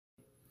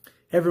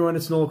Hey everyone,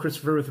 it's Noel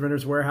Christopher with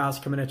Renters Warehouse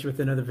coming at you with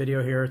another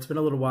video here. It's been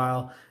a little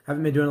while. I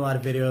haven't been doing a lot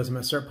of videos. I'm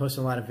going to start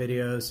posting a lot of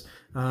videos.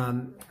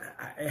 I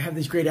have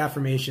these great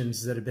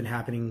affirmations that have been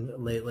happening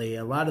lately.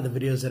 A lot of the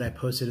videos that I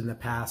posted in the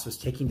past was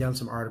taking down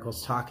some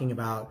articles talking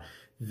about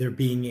there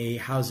being a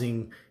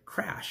housing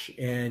crash.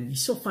 And you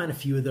still find a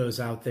few of those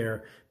out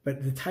there,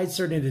 but the tide's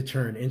starting to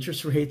turn.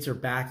 Interest rates are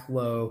back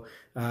low.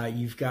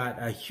 You've got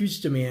a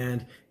huge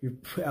demand.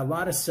 A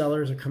lot of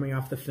sellers are coming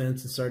off the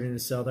fence and starting to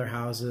sell their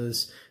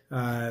houses.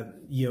 The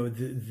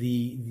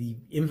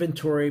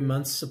inventory,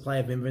 months supply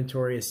of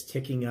inventory is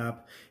ticking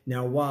up.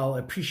 Now, while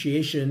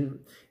appreciation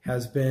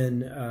has been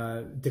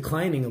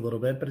declining a little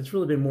bit, but it's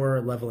really been more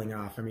leveling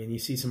off. I mean, you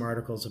see some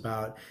articles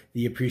about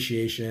the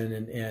appreciation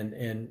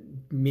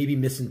and maybe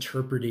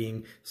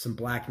misinterpreting some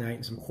Black Knight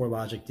and some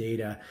CoreLogic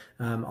data.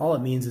 All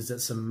it means is that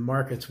some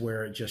markets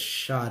where it just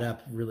shot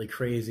up really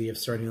crazy are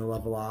starting to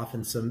level off,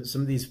 and some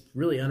of these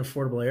really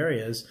unaffordable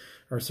areas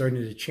are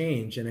starting to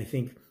change. And I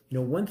think,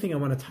 one thing I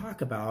want to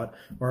talk about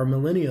are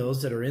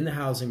millennials that are in the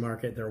housing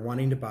market, they're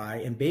wanting to buy,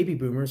 and baby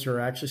boomers who are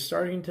actually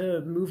starting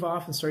to move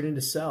off and starting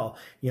to sell.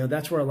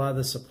 That's where a lot of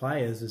the supply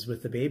is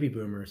with the baby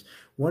boomers.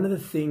 One of the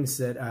things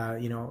that,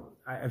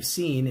 I've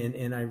seen,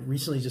 and I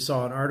recently just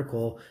saw an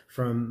article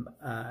from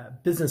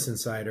Business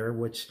Insider,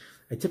 which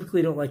I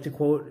typically don't like to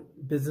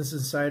quote Business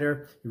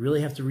Insider. You really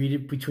have to read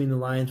it between the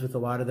lines with a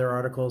lot of their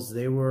articles.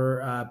 They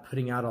were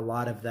putting out a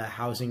lot of the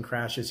housing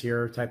crashes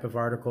here type of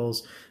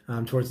articles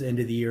towards the end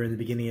of the year and the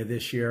beginning of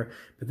this year.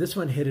 But this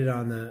one hit it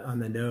on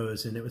the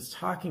nose, and it was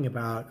talking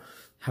about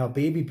how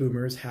baby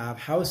boomers have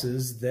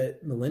houses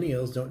that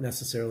millennials don't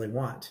necessarily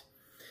want.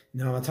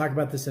 Now, I'll talk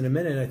about this in a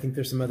minute. I think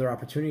there's some other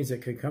opportunities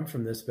that could come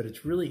from this, but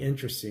it's really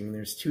interesting.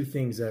 There's two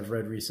things that I've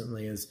read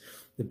recently is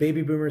the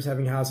baby boomers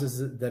having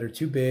houses that are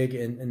too big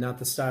and not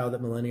the style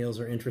that millennials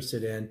are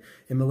interested in,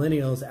 and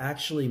millennials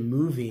actually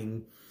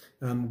moving,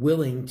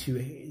 willing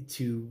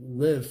to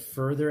live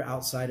further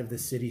outside of the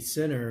city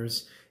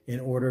centers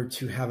in order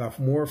to have a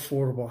more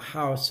affordable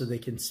house so they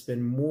can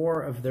spend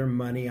more of their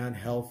money on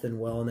health and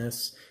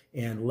wellness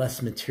and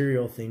less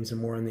material things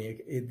and more on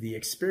the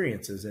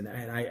experiences. And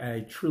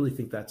I truly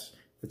think that's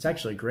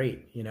actually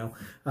great,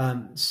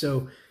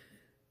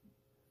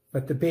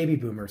 But the baby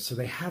boomers, so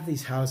they have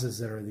these houses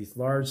that are these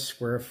large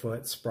square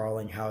foot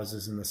sprawling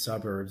houses in the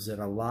suburbs that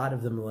a lot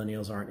of the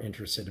millennials aren't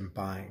interested in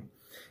buying.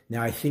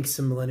 Now, I think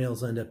some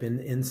millennials end up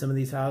in some of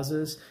these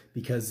houses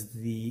because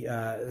the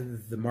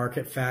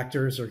market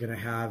factors are going to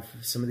have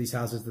some of these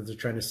houses that they're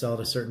trying to sell at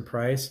a certain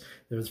price.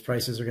 Those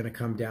prices are going to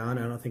come down.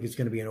 I don't think it's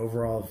going to be an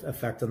overall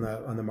effect on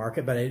the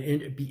market, but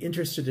I'd be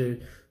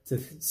interested to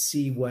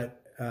see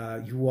what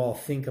you all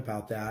think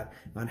about that,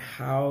 on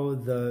how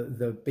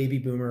the baby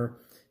boomer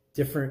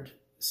different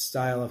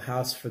style of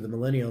house for the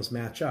millennials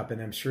match up.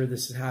 And I'm sure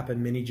this has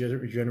happened many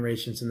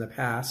generations in the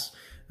past,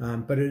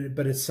 but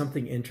it's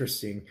something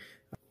interesting.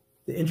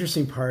 The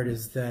interesting part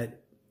is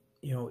that,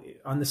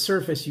 on the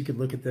surface, you could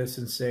look at this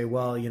and say,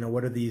 well,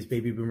 what are these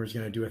baby boomers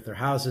going to do with their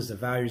houses? The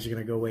values are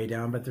going to go way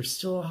down, but there's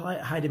still a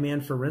high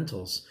demand for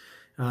rentals.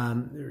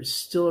 There's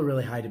still a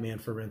really high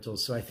demand for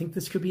rentals. So I think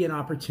this could be an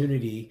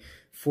opportunity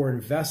for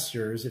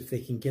investors, if they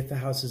can get the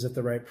houses at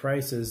the right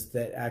prices,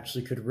 that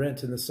actually could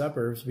rent in the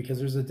suburbs, because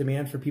there's a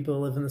demand for people to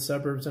live in the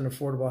suburbs and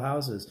affordable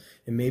houses.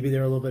 And maybe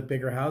they're a little bit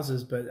bigger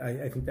houses, but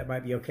I think that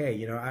might be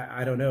okay.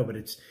 I don't know, but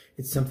it's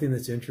something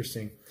that's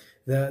interesting.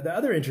 The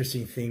other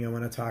interesting thing I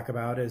want to talk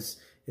about is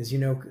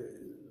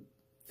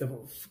the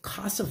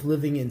cost of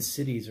living in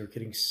cities are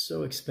getting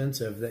so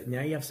expensive that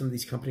now you have some of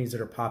these companies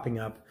that are popping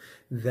up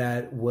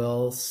that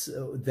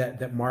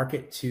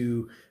market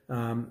to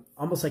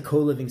almost like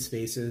co-living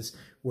spaces,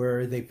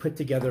 where they put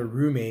together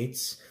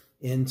roommates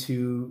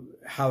into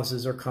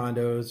houses or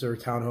condos or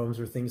townhomes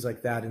or things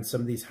like that in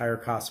some of these higher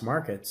cost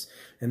markets.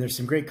 And there's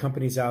some great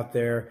companies out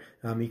there.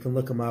 You can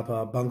look them up.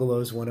 Bungalow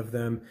is one of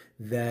them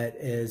that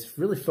is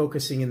really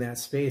focusing in that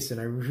space.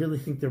 And I really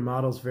think their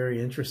model is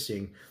very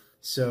interesting.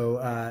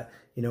 So,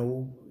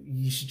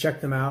 you should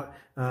check them out.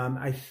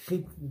 I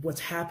think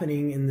what's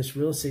happening in this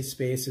real estate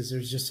space is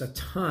there's just a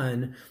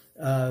ton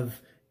of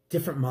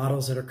different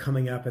models that are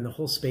coming up, and the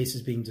whole space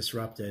is being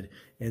disrupted.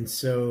 And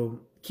so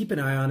keep an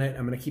eye on it.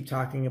 I'm going to keep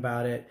talking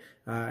about it.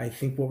 I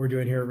think what we're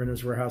doing here at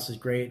Renters Warehouse is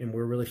great, and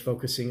we're really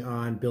focusing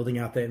on building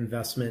out that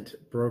investment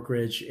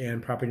brokerage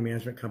and property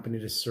management company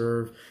to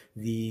serve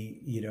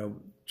the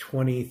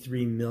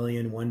 23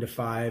 million 1 to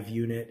 5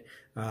 unit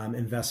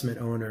investment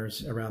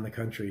owners around the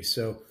country.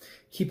 So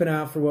keep an eye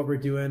out for what we're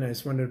doing. I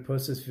just wanted to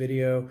post this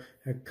video,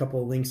 a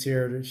couple of links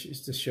here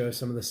to show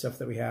some of the stuff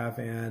that we have,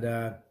 and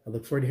I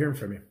look forward to hearing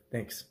from you.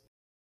 Thanks.